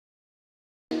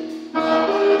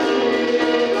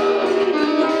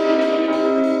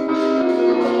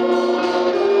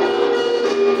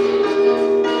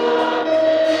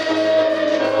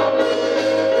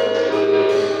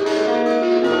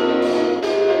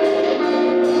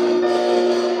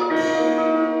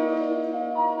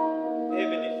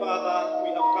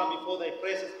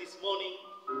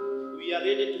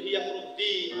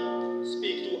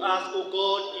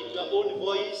your own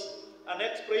voice and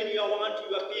explain your word to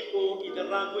your people in the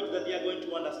language that they are going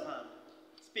to understand.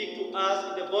 Speak to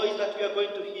us in the voice that we are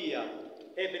going to hear.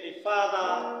 Heavenly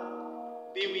Father,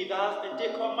 be with us and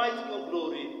take our mighty your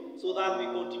glory so that we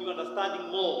continue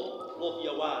understanding more of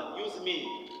your word. Use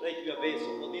me like your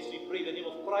vessel. For this we pray in the name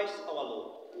of Christ our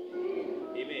Lord.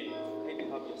 Amen. Can you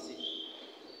have your seat?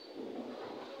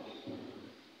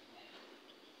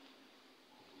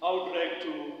 I would like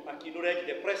to acknowledge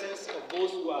the presence of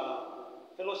those who are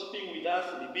fellowshipping with us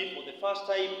maybe for the first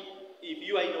time. If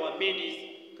you are in our midst,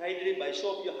 kindly by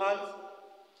show of your hands.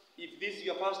 If this is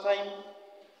your first time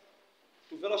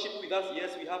to fellowship with us,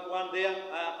 yes, we have one there,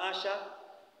 Asha.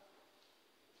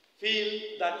 Feel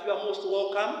that you are most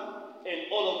welcome,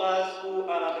 and all of us who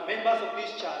are the members of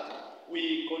this church,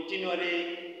 we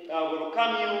continually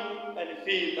welcome you and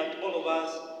feel that all of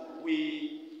us,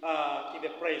 we are in the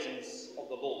presence of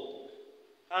the Lord.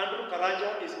 Andrew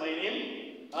Karanja is my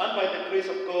name, and by the grace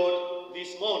of God,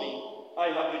 this morning, I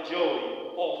have the joy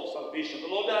of salvation. The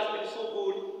Lord has been so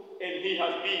good, and He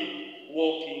has been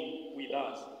walking with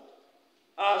us.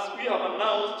 As we have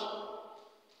announced,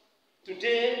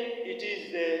 today it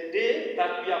is the day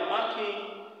that we are marking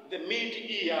the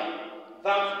mid-year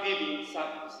Thanksgiving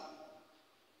service.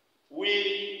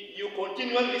 You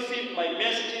continually receive my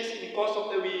messages in the course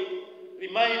of the week,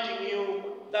 reminding you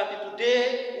that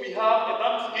today we have a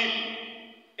Thanksgiving,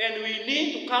 and we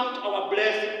need to count our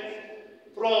blessings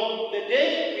from the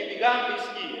day we began this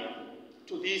year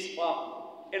to this far.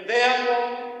 And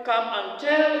therefore, come and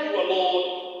tell your Lord,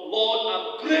 Lord, I'm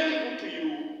grateful to you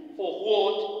for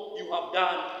what you have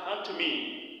done unto me.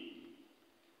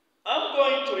 We are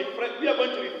going to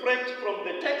reflect from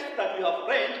the text that we have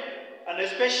read, and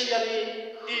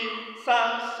especially in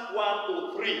Psalms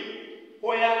 103,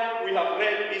 where we have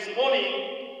read this morning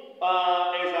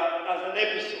as an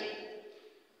episode.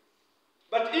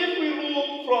 But if we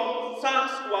look from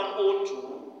Psalms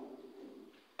 102,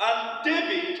 and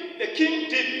David, the King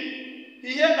David,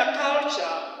 he had a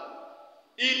culture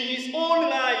in his own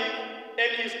life,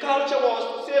 and his culture was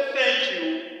to say thank you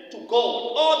to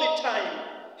God all the time.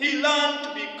 He learned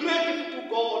to be grateful to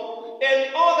God,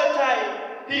 and all the time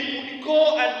he would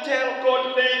go and tell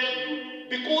God thank you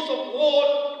because of what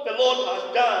the Lord has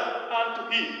done unto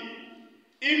him.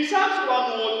 In Psalms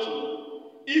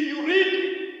 102, if you read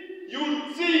it,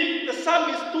 you'll see the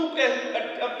psalmist took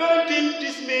a very deep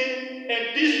dismay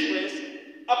and distress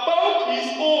about his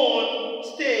own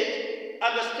state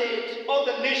and the state of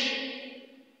the nation.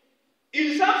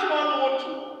 In Psalms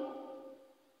 102,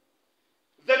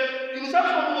 in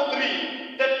Psalms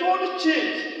 103, the tone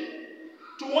changed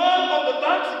to one of the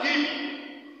thanksgiving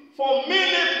for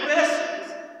many blessings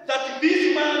that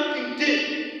this man King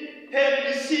David had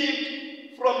received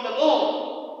from the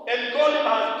Lord, and God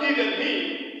has given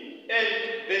him and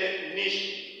the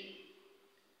nation.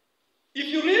 If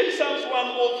you read Psalms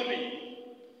 103,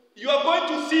 you are going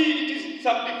to see it is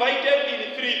subdivided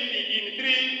in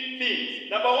three things.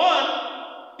 Number one,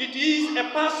 it is a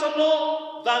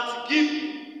personal thanksgiving.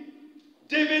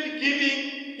 David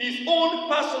giving his own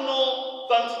personal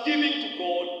thanksgiving to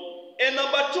God. And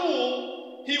number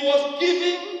two, he was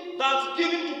giving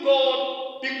thanksgiving to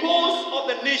God because of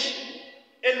the nation.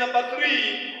 And number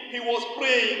three, he was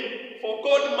praying for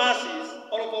God's mercies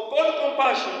or for God's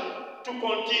compassion to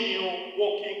continue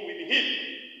walking with him.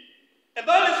 And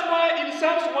that is why in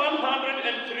Psalms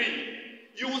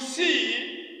 103, you will see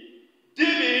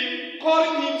David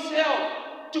calling himself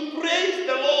to praise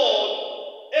the Lord,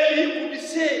 and he could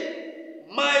say,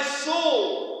 my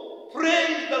soul,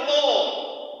 praise the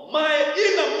Lord, my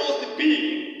innermost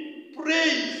being,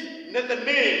 praise the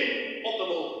name of the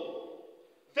Lord.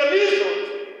 The reason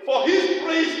for his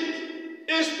praises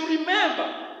is to remember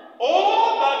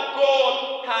all that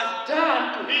God has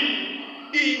done to him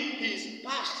in his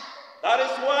past. That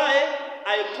is why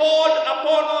I called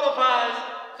upon all of us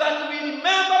that we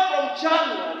remember from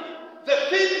January the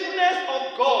faithfulness of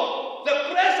God, the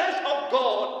presence of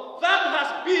God that has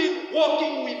been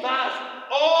walking with us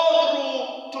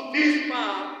all through to this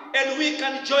far, and we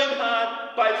can join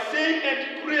her by saying and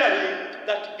declaring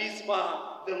that this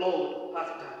far the Lord has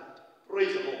done.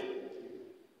 Praise the Lord.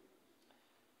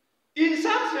 In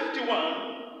Psalm 51,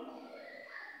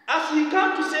 as he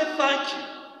came to say thank you,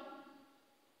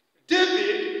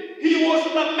 David, he was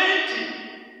lamenting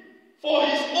for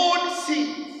his own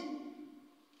sins.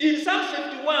 In Psalm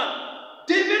 51,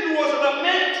 David was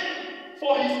lamenting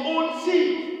for his own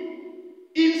sins.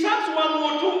 In Psalm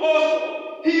 102 also,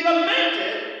 he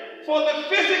lamented for the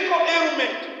physical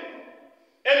ailment.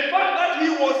 And the fact that he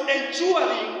was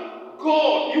enduring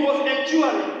God's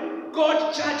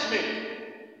judgment.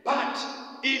 But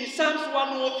in Psalms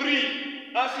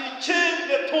 103, as he changed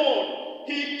the tone,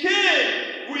 he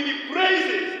came with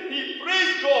praises. He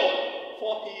praised God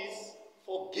for his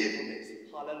forgiveness.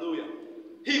 Hallelujah.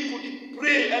 He could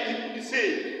pray and he could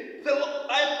say,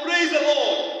 I praise the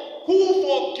Lord who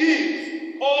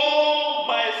forgives all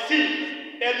my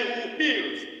sins and who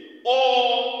heals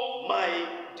all my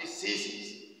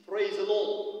diseases. Praise the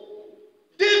Lord.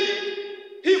 David,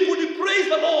 he could praise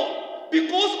the Lord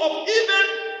because of even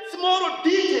small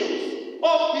details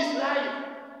of his life.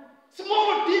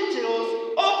 Small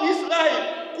details of his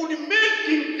life could make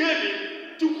King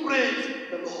David to praise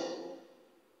the Lord.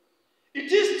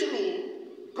 It is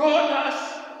true, God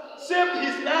has saved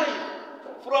his life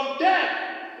from death,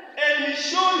 and he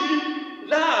showed him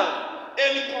love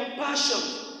and compassion.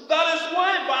 That is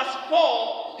why verse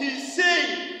 4, he's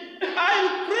saying,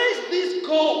 I praise this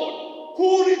God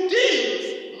who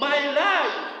redeems my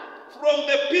life from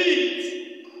the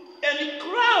pit and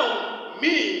crowned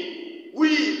me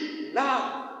with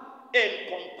love and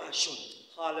compassion.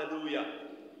 Hallelujah.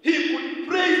 He could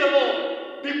praise the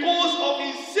Lord because of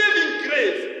his saving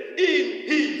grace in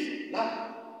his life.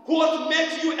 What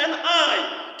makes you and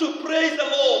I to praise the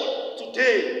Lord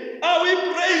today? Are we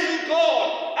praising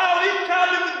God? Are we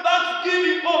coming with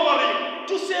thanksgiving offering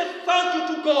to say thank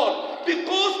you to God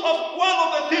because of one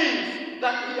of the things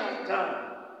that he has done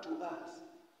to us?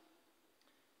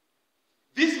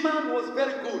 This man was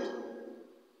very good.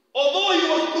 Although he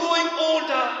was growing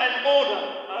older and older,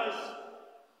 as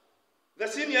the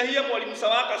senior here, Mwalimu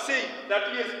Sawaka, said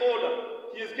that he is older.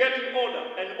 He is getting older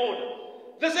and older.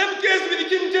 The same case with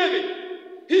King David.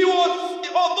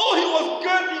 Although he was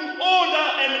getting older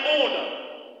and older,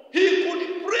 he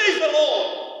could praise the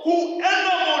Lord who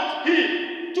enabled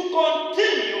him to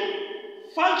continue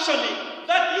functioning,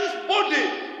 that his body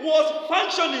was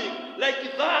functioning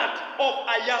like that of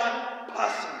a young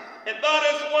person. And that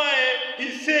is why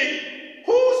he said,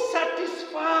 who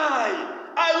satisfied?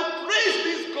 I will praise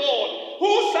this God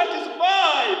who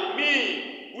satisfied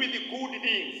me with the good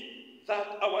things, that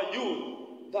our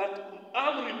youth, that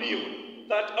I'm renewed,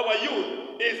 that our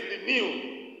youth is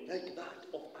renewed like that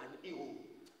of an eagle.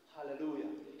 Hallelujah.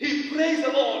 He praised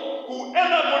the Lord who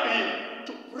enabled him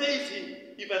to praise him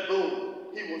even though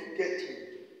he was getting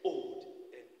old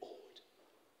and old.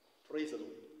 Praise the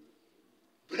Lord.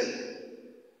 Brethren,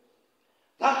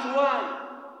 that's why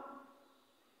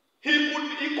he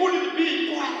couldn't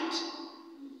be quiet.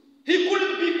 He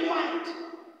couldn't be quiet.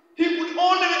 He could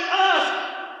only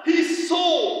ask his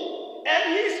soul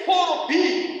and his whole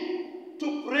being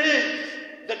to praise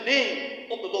the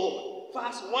name of the Lord.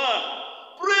 Verse 1.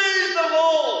 Praise the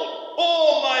Lord,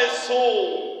 O my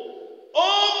soul,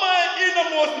 O my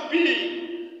innermost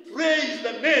being. Praise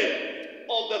the name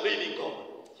of the living God.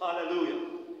 Hallelujah.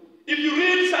 If you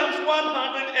read Psalms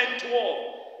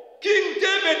 112, King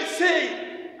David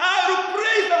said, I will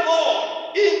praise the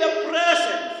Lord in the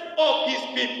presence of his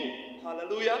people.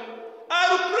 Hallelujah. I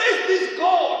will praise this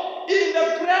God in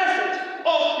the presence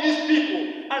of his people.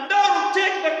 And I will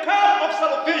take the cup of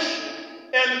salvation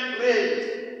and praise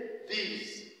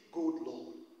this good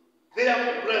Lord.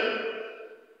 Therefore, brethren,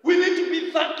 we need to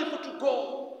be thankful to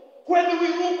God when we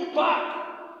look back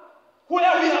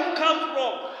where we have come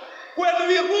from. When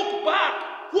we look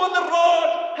back what the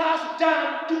Lord has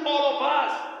done to all of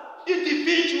us,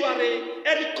 individually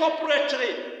and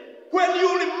corporately. When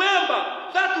you remember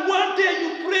that one day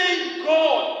you prayed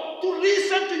God to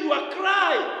listen to your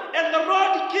cry, and the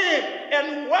Lord came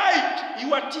and wiped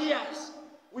your tears,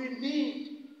 we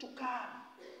need to come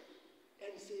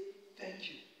and say thank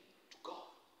you to God.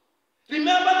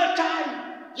 Remember the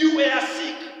time you were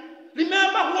sick.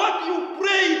 Remember what you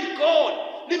prayed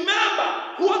God. Remember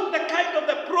what the kind of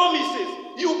the promises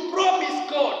you promised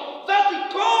God. That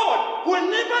God,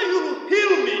 whenever you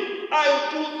heal me, I will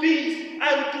do this,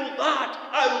 I will do that,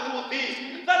 I will do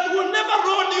this. That whenever,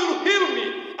 Lord, you heal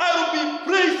me, I will be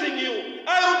praising you,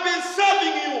 I will be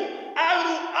serving you, I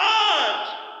will add.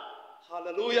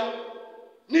 Hallelujah.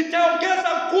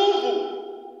 Nitaongeza nguvu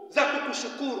za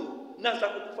kukushukuru na za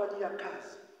kukufanyia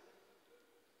kazi.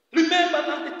 Remember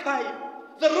that the time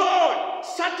the Lord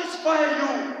satisfies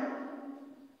you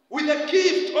with a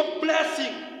gift of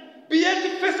blessing, be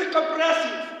it physical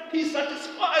blessings, he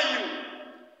satisfies you.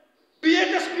 Be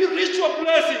it spiritual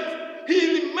blessings,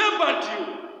 he remembered you.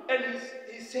 And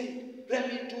he said, let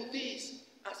me do this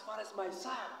as far as my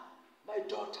son, my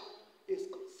daughter is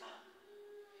concerned.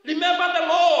 Remember the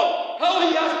Lord, how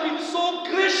he has been so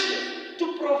gracious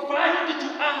to provide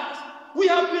to us. We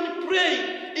have been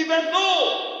praying, even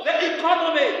though the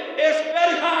economy is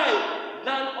very high,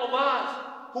 none of us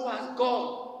who has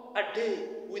gone a day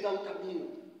without a meal.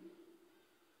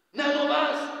 None of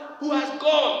us who has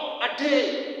gone a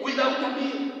day without a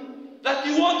meal. That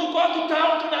you want to go to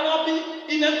town to Nairobi,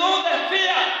 even though the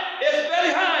fare is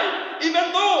very high,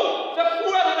 even though the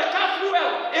car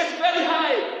fuel is very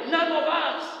high. None of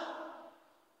us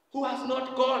who has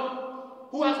not gone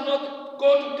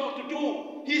to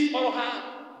do his or her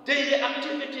daily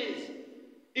activities,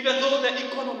 even though the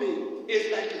economy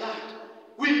is like that,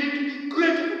 we need to be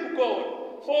grateful to God,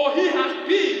 for he has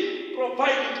been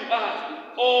providing to us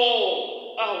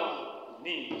all our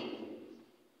needs.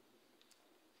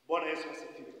 Bwana Yesu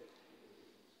asifiwe.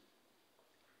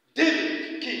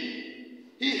 David, king,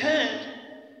 he had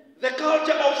the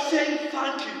culture of saying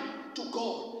thank you to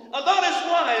God. And that is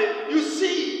why you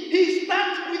see he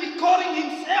started with calling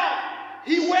himself.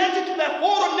 He went into the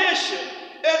whole nation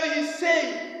and he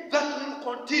said that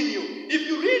will continue. If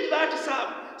you read that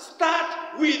psalm,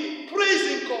 start with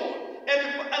praising God.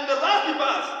 And the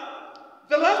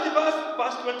last verse,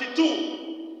 verse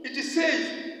 22, it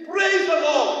says, praise the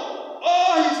Lord,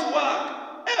 all his work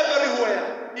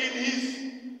everywhere in his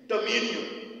dominion.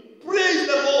 Praise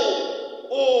the Lord,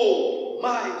 oh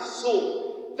my soul.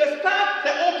 The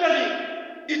opening,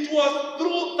 it was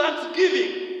through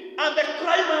thanksgiving, and the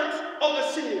climax of the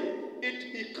same,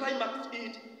 he climaxed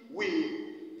it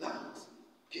with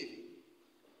thanksgiving.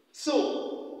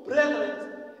 So, brethren,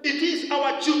 it is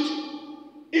our duty,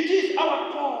 it is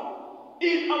our call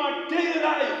in our daily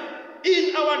life,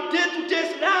 in our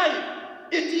day-to-day life.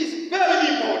 It is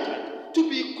very important to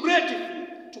be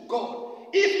grateful to God.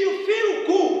 If you feel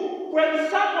good when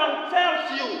someone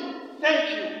tells you thank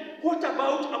you, what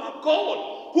about our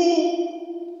God, who,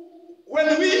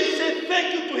 when we say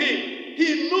thank you to him,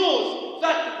 he knows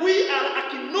that we are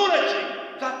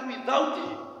acknowledging that without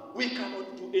him we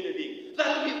cannot do anything.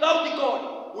 That without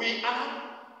God we are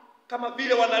kama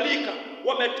vile wanalika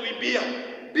wametuimbia,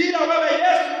 bila wewe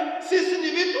Yesu sisi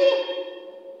ni vitu.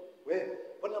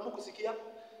 Bwana Mungu sikia.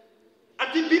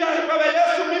 Ati bila wewe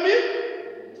Yesu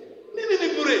mimi ni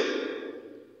bure.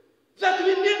 That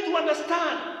we need to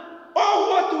understand all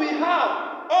what we have,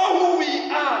 all who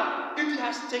we are, it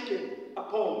has taken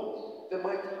upon the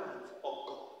mighty hands of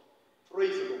God.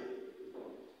 Praise the Lord.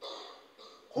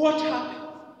 What happens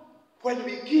when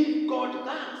we give God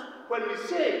thanks? When we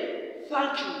say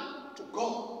thank you to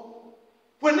God.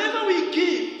 Whenever we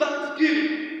give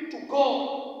thanksgiving to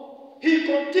God, he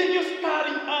continues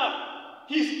stirring up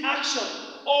his action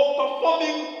of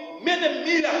performing many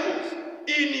miracles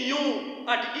in you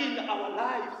and in our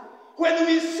lives. When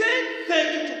we say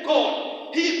thank you to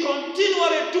God, he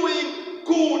continually doing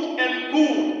good and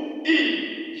good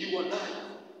in your life.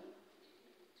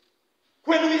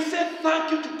 When we say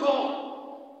thank you to God,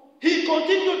 he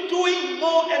continues doing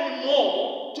more and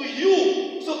more to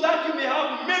you, so that you may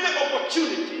have many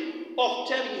opportunities of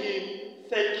telling him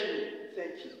thank you,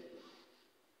 thank you.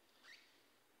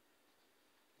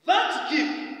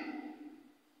 Thanksgiving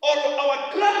or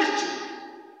our gratitude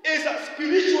is a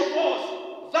spiritual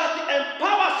force that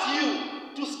empowers you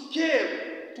to scale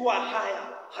to a higher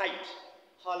height.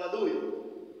 Hallelujah.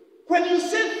 When you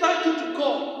say thank you to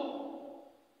God,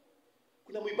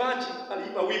 kuna mwimbaji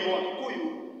aliimba wimbo wa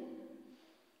Kikuyu,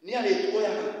 ni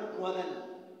alituoyaga mwathani,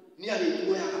 ni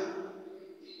alituoyaga.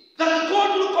 That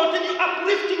God will continue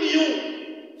uplifting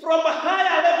you from a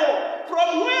higher level,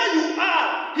 from where you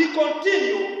are. He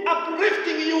continue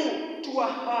uplifting you to a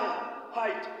higher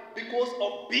height because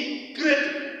of being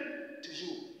grateful to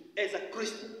you as a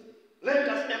Christian. Let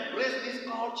us embrace this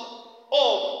culture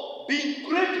of being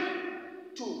grateful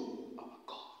to our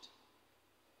God.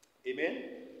 Amen.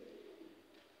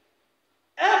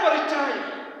 Every time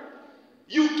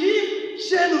you give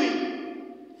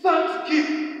genuine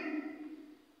thanksgiving,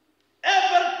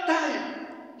 every time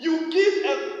you give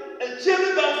a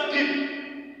genuine thanksgiving,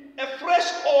 a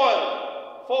fresh oil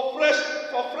for fresh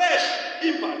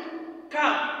impact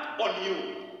come on you.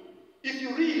 If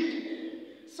you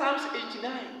read Psalms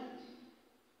 89,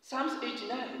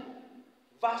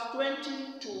 verse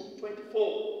 20 to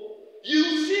 24, you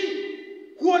see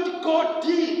what God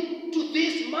did to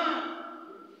this man.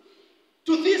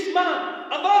 To this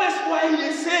man. And that is why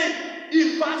he said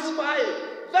in verse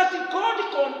 5 that God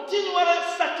continually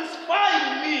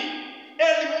satisfying me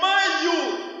and my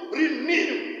youth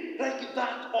renewed like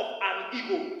that of an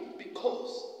eagle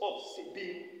because of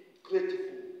being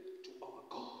grateful to our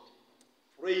God.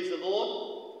 Praise the Lord.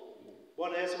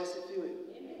 Bwana Yesu asifiwe.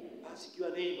 Ask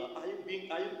your neighbor, are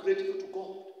you grateful to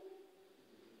God?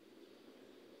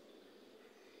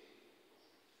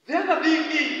 The other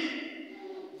thing is,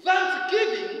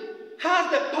 thanksgiving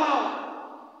has the power.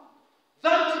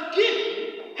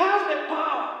 Thanksgiving has the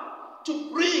power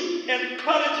to bring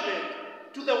encouragement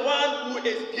to to the one who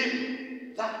is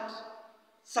giving that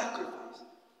sacrifice.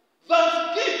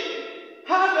 Thanksgiving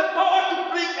has the power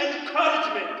to bring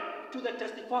encouragement to the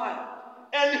testifier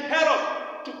and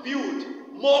help to build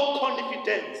more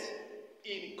confidence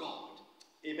in God.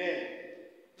 Amen.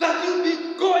 That you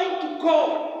be going to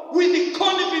God with the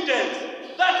confidence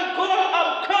that God,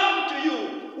 I'm coming to you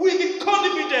with the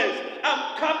confidence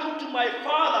I'm coming to my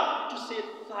Father to say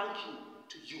thank you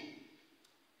to you.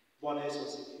 Bwana Yesu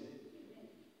asifiwe.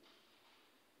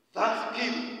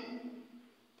 Thanksgiving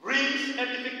brings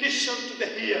edification to the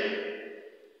hearer.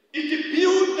 It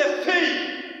builds the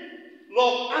faith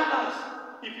of others.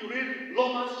 If you read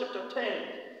Romans chapter 10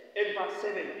 and verse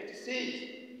 7, it says,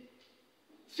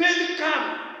 faith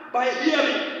comes by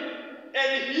hearing,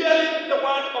 and hearing the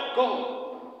word of God.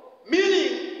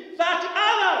 Meaning that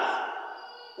others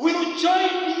will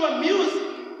join your music.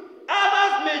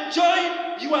 Others may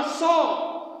join your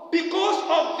song. Because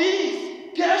of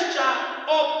this gesture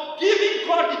of giving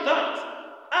God thanks,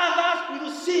 others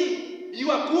will see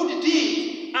your good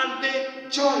deeds and they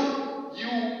join you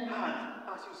hands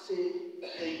as you say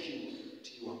thank you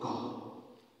to your God.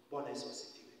 Bwana Yesu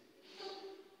asifiwe.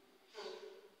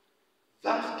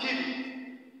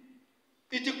 Thanksgiving,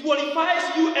 it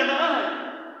qualifies you and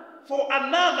I for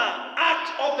another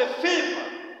act of the favor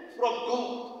from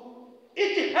God.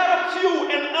 It helps you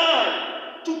and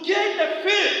I to gain the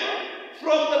favor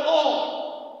from the Lord.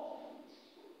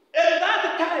 At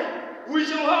that time, we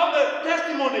shall have the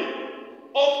testimony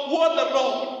of what the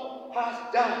Lord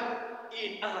has done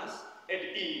in us and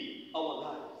in our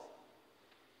lives.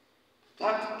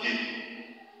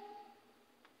 Thanksgiving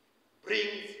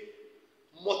brings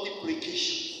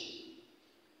multiplications.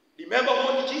 Remember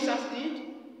what Jesus did?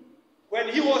 When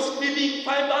he was feeding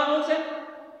 5,000,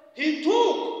 he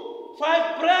took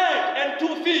 5 bread and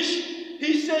 2 fish.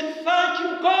 He said, thank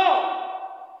you, God.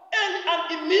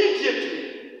 And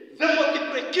immediately, the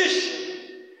multiplication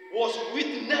was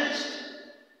witnessed.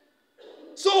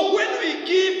 So when we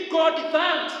give God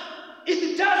thanks,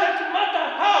 it doesn't matter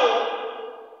how,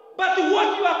 but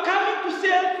what you are coming to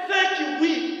say thank you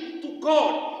with to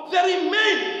God, the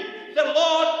remaining, the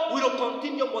Lord will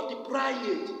continue multiplying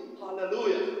it.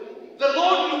 Hallelujah. The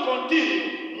Lord will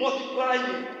continue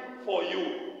multiplying it for you.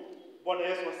 Bwana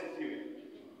Yesu asifiwe.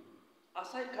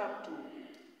 As I come to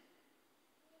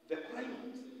the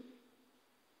climax,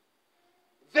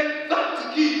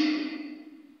 that give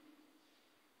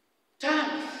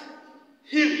thanks,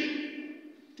 healing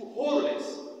to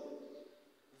wholeness.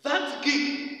 That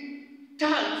give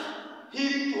thanks,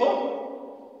 healing to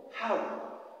hope. How?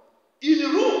 In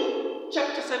Luke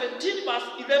chapter 17, verse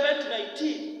 11 to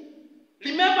 19,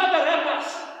 remember the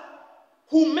lepers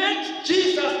who met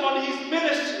Jesus on his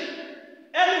ministry.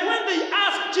 And when they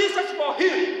asked Jesus for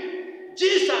healing,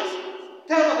 Jesus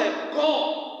told them,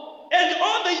 go. And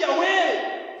on their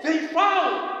way, they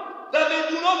found that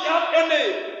they do not have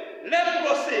any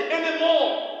leprosy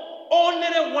anymore.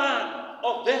 Only one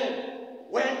of them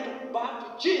went back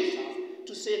to Jesus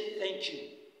to say thank you.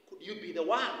 Could you be the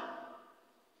one?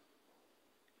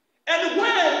 And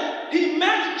when he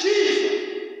met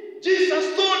Jesus,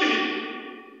 Jesus told him,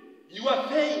 your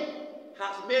faith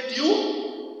has made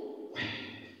you well.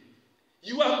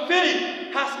 Your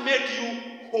faith has made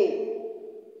you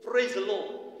whole. Praise the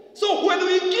Lord. So when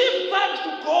we give thanks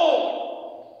to God,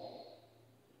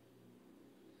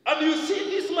 and you see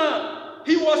this man,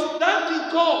 he was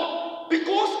thanking God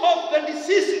because of the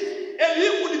diseases, and he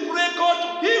would pray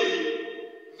God to heal him.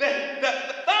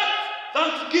 That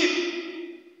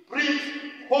thanksgiving brings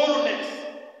wholeness.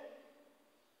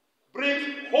 Brings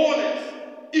wholeness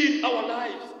in our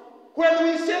lives. When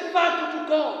we say thank you to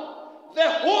God, the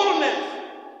wholeness,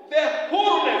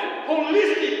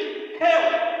 holistic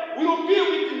health will be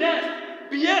witnessed,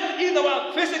 be it in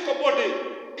our physical body,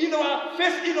 in our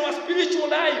spiritual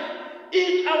life,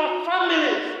 in our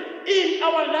families, in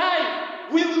our life.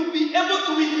 We will be able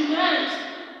to witness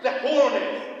the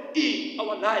wholeness in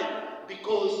our life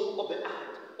because of the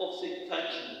act of saying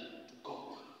thank you to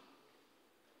God.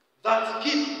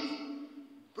 Thanksgiving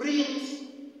brings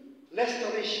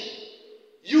restoration.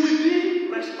 You will be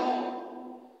restored.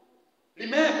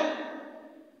 Remember,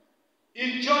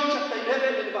 in John chapter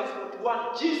 11 and verse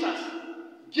 41, Jesus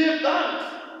gave thanks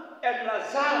and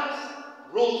Lazarus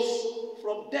rose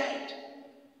from dead.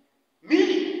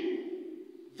 Meaning,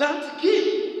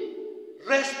 thanksgiving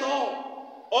restore.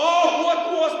 All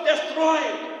what was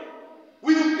destroyed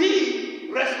will be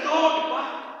restored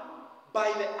back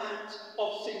by the act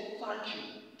of saying thank you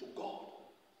to God.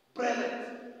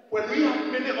 Brethren, when we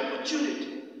have many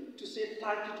opportunities to say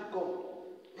thank you to God,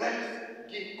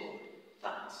 let's give God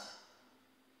thanks.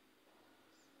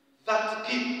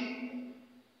 Thanksgiving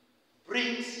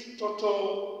brings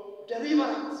total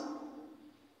deliverance.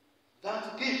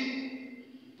 Thanksgiving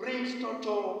brings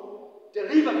total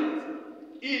deliverance.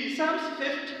 In Psalms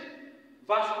 50,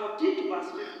 verse 14 to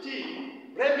verse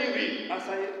 15, let me read as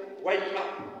I wind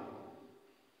up.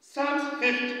 Psalms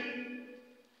 50,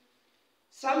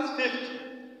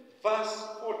 verse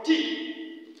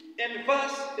 14 and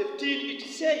verse 15, it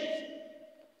says,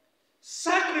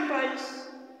 sacrifice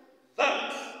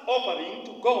thanks offering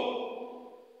to God,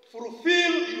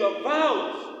 fulfill your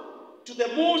vows to the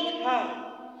Most High,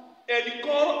 and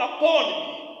call upon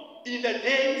me in the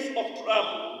days of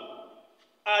trouble.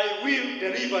 I will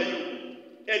deliver you,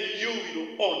 and you will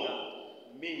honor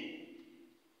me.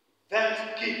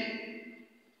 Thanksgiving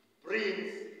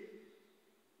brings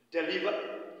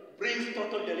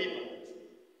total deliverance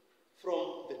from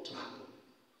the trouble.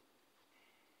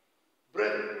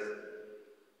 Brethren,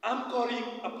 I'm calling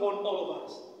upon all of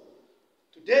us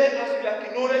today, as we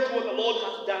acknowledge what the Lord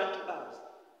has done to us.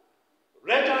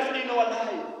 Let us in our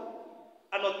life,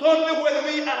 and not only when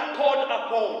we are called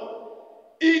upon,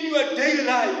 in your daily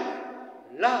life,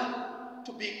 learn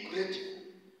to be grateful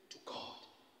to God.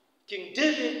 King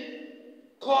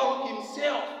David called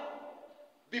himself,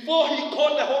 before he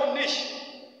called the whole nation,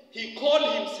 he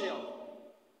called himself,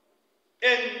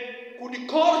 and could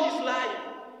call his life,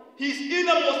 his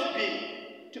innermost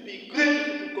being, to be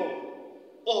grateful to God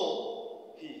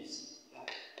all his life.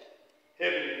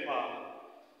 Heavenly Father,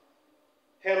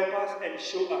 help us and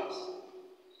show us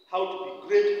how to be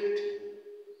grateful to you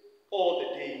all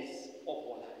the days of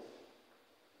our life.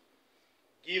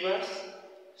 Give us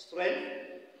strength,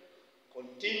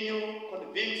 continue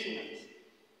convincing us,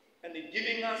 and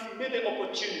giving us many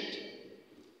opportunities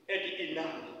and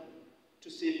enough to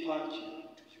say thank you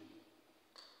to you.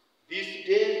 This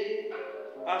day,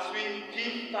 as we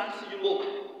give thanks to you, Lord,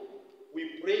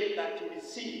 we pray that you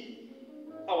receive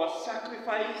our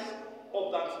sacrifice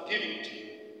of thanksgiving to you,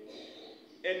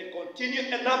 and continue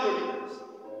enabling us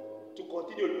to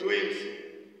continue doing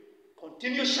so.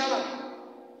 Continue showering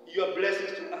your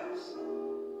blessings to us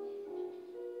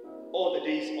all the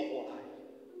days of our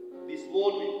life. This,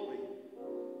 Lord, we pray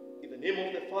in the name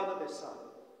of the Father, the Son,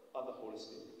 and the Holy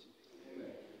Spirit.